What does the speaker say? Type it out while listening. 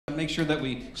Make sure that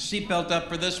we seatbelt up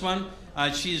for this one.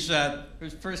 She's her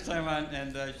first time on,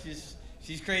 and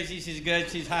she's crazy. She's good.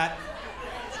 She's hot.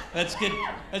 That's good.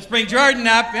 Let's bring Jordan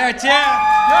up. Yeah, Jordan.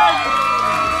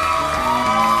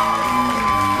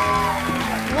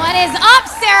 What is up,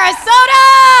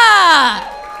 Sarasota?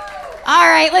 All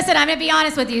right, listen, I'm gonna be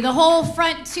honest with you. The whole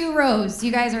front 2 rows,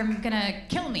 you guys are gonna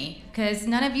kill me because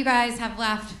none of you guys have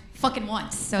laughed fucking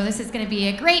once. So this is gonna be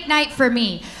a great night for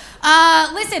me.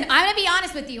 Listen, I'm gonna be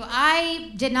honest with you.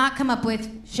 I did not come up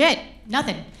with shit,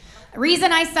 nothing. The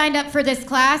reason I signed up for this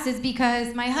class is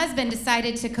because my husband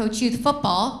decided to coach youth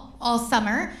football all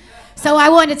summer. So I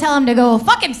wanted to tell him to go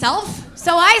fuck himself.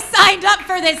 So I signed up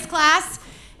for this class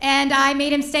and I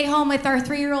made him stay home with our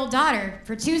 3-year-old daughter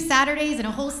for 2 Saturdays and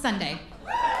a whole Sunday.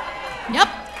 Yep,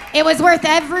 it was worth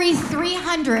every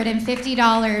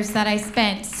 $350 that I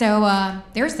spent. So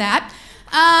there's that.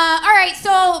 All right,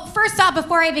 so first off,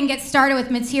 before I even get started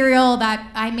with material that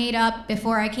I made up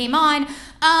before I came on,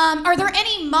 are there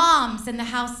any moms in the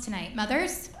house tonight?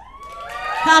 Mothers?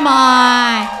 Come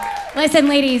on. Listen,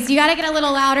 ladies, you gotta get a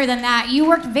little louder than that. You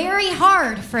worked very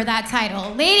hard for that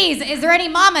title. Ladies, is there any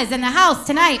mamas in the house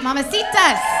tonight?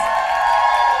 Mamacitas.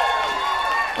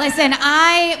 Listen,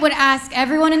 I would ask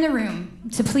everyone in the room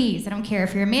to please, I don't care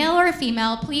if you're a male or a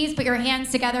female, please put your hands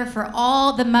together for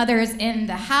all the mothers in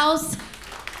the house.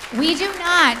 We do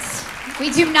not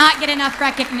get enough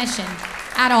recognition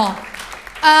at all.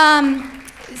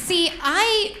 See,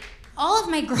 all of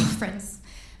my girlfriends,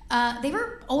 they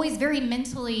were always very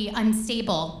mentally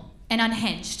unstable and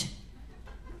unhinged.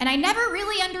 And I never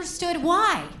really understood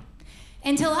why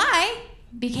until I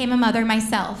became a mother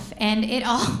myself, and it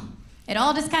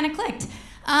all just kind of clicked.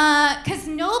 'Cause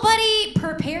nobody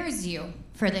prepares you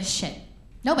for this shit.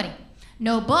 Nobody.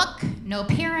 No book, no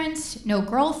parent, no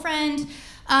girlfriend.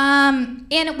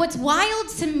 And what's wild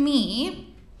to me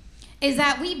is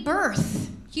that we birth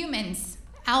humans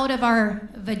out of our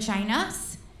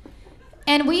vaginas,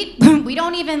 and we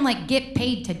don't even like get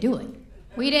paid to do it.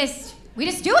 We just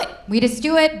do it. We just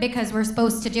do it because we're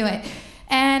supposed to do it.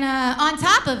 And on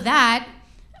top of that,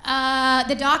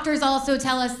 the doctors also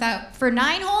tell us that for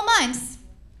 9 whole months,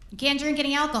 you can't drink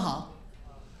any alcohol.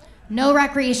 No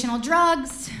recreational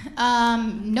drugs,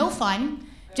 no fun,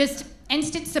 just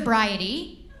instant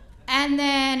sobriety. And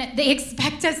then they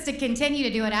expect us to continue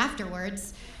to do it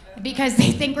afterwards because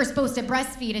they think we're supposed to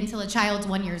breastfeed until a child's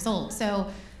 1 year old. So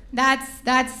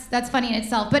that's funny in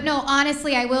itself. But no,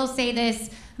 honestly, I will say this.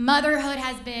 Motherhood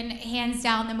has been hands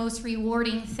down the most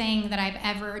rewarding thing that I've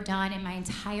ever done in my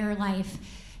entire life.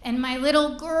 And my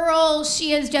little girl,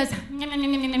 she is just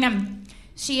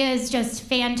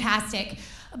fantastic.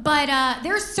 But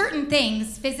there's certain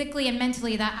things physically and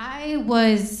mentally that I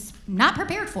was not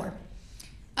prepared for.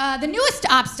 The newest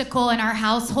obstacle in our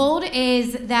household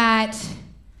is that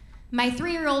my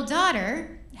 3-year-old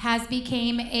daughter has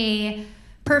become a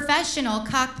professional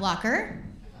cock blocker.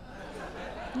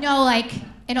 No, like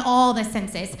in all the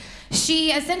senses.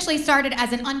 She essentially started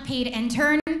as an unpaid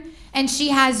intern, and she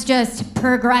has just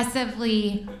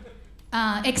progressively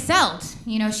excelled.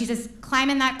 You know, she's just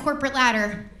climbing that corporate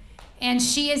ladder, and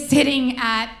she is sitting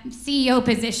at CEO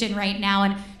position right now.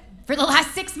 And for the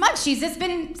last 6 months, she's just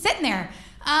been sitting there.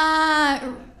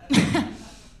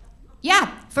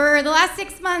 Yeah, for the last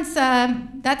 6 months,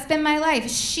 that's been my life.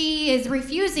 She is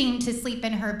refusing to sleep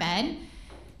in her bed.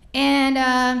 And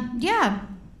yeah,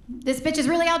 this bitch has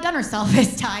really outdone herself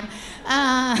this time.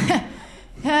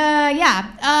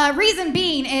 Reason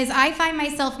being is I find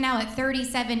myself now at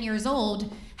 37 years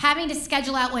old having to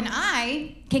schedule out when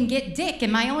I can get dick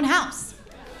in my own house.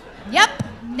 Yep.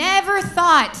 Never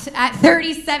thought at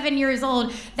 37 years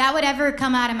old that would ever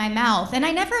come out of my mouth. And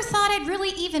I never thought I'd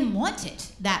really even want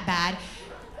it that bad.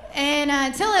 And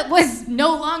until it was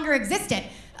no longer existent.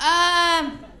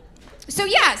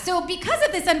 So because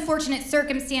of this unfortunate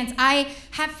circumstance, I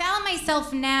have found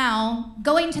myself now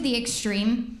going to the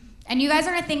extreme. And you guys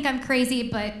are gonna think I'm crazy,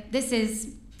 but this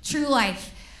is true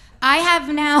life. I have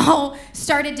now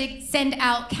started to send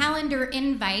out calendar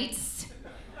invites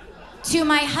to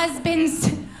my husband's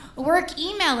work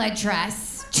email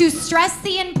address to stress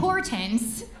the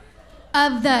importance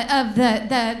of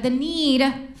the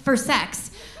need for sex.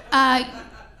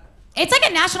 It's like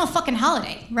a national fucking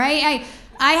holiday, right?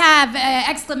 I have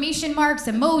exclamation marks,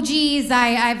 emojis.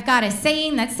 I've got a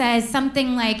saying that says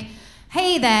something like,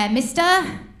 "Hey there,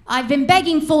 mister. I've been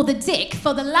begging for the dick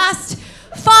for the last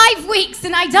 5 weeks,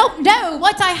 and I don't know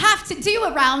what I have to do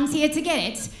around here to get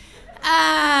it."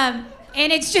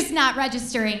 And it's just not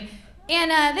registering.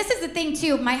 And this is the thing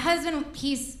too, my husband,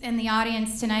 he's in the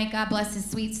audience tonight, God bless his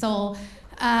sweet soul.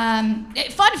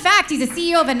 Fun fact, he's a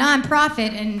CEO of a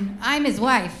nonprofit, and I'm his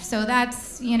wife, so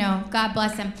that's, God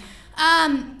bless him.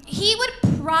 He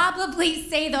would probably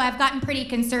say, though, I've gotten pretty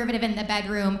conservative in the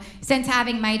bedroom since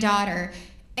having my daughter.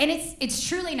 And it's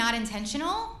truly not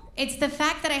intentional. It's the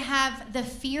fact that I have the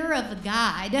fear of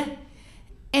God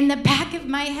in the back of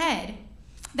my head,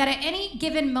 that at any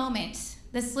given moment,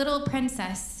 this little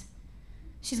princess,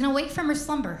 she's gonna wake from her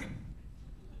slumber.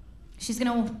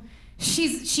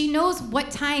 She knows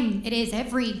what time it is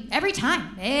every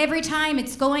time. Every time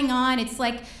it's going on, it's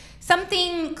like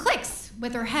something clicks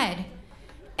with her head.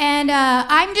 And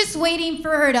I'm just waiting for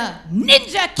her to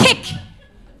ninja kick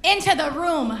into the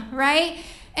room, right?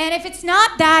 And if it's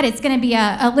not that, it's gonna be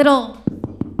a little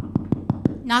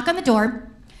knock on the door.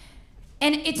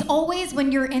 And it's always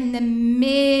when you're in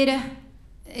the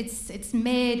it's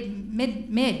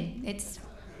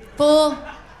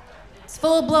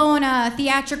full-blown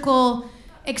theatrical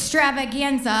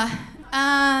extravaganza.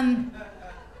 And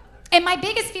my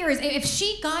biggest fear is if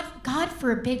she, God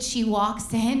forbid, she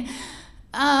walks in,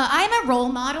 I'm a role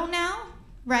model now,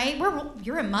 right?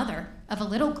 You're a mother of a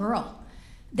little girl.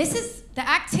 The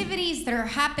activities that are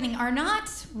happening are not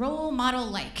role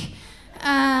model-like.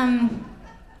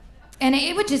 And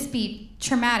it would just be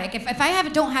traumatic. If I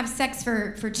don't have sex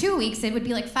for 2 weeks, it would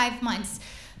be like 5 months,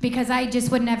 because I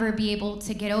just would never be able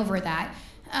to get over that.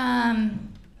 And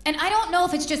I don't know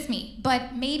if it's just me,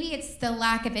 but maybe it's the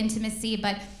lack of intimacy.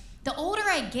 But the older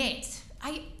I get,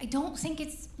 I don't think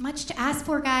it's much to ask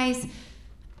for, guys.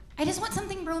 I just want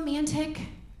something romantic.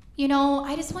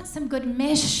 I just want some good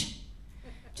mish.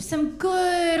 Just some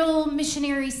good old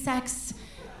missionary sex.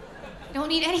 Don't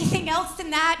need anything else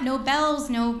than that. No bells,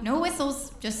 no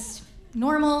whistles, just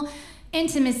normal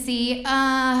intimacy.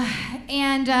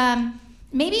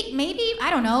 Maybe, I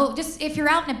don't know, just if you're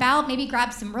out and about, maybe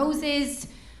grab some roses.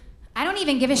 I don't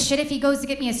even give a shit if he goes to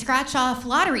get me a scratch-off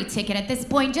lottery ticket at this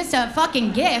point. Just a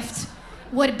fucking gift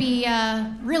would be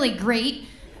really great.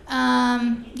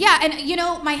 Yeah,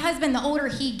 and my husband, the older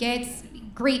he gets,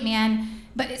 great man,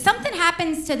 but something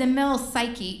happens to the male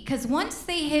psyche, because once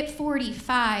they hit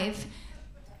 45,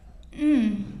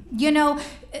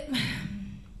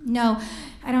 no,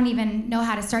 I don't even know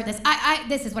how to start this.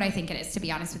 This is what I think it is, to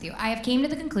be honest with you. I have came to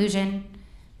the conclusion,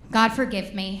 God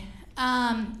forgive me,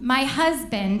 my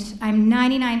husband, I'm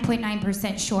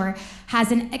 99.9% sure,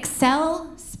 has an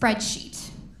Excel spreadsheet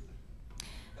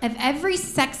of every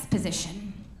sex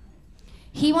position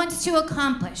he wants to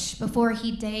accomplish before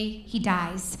he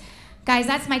dies. Guys,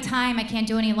 that's my time. I can't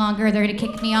do any longer. They're gonna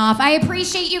kick me off. I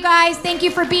appreciate you guys. Thank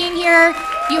you for being here.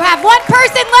 You have one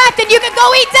person left and you can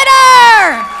go eat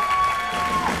dinner!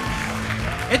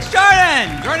 It's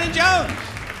Jordan Jones.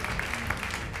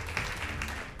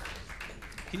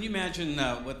 Can you imagine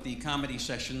what the comedy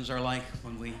sessions are like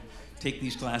when we take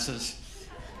these classes?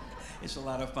 It's a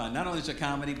lot of fun. Not only is it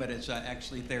comedy, but it's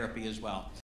actually therapy as well.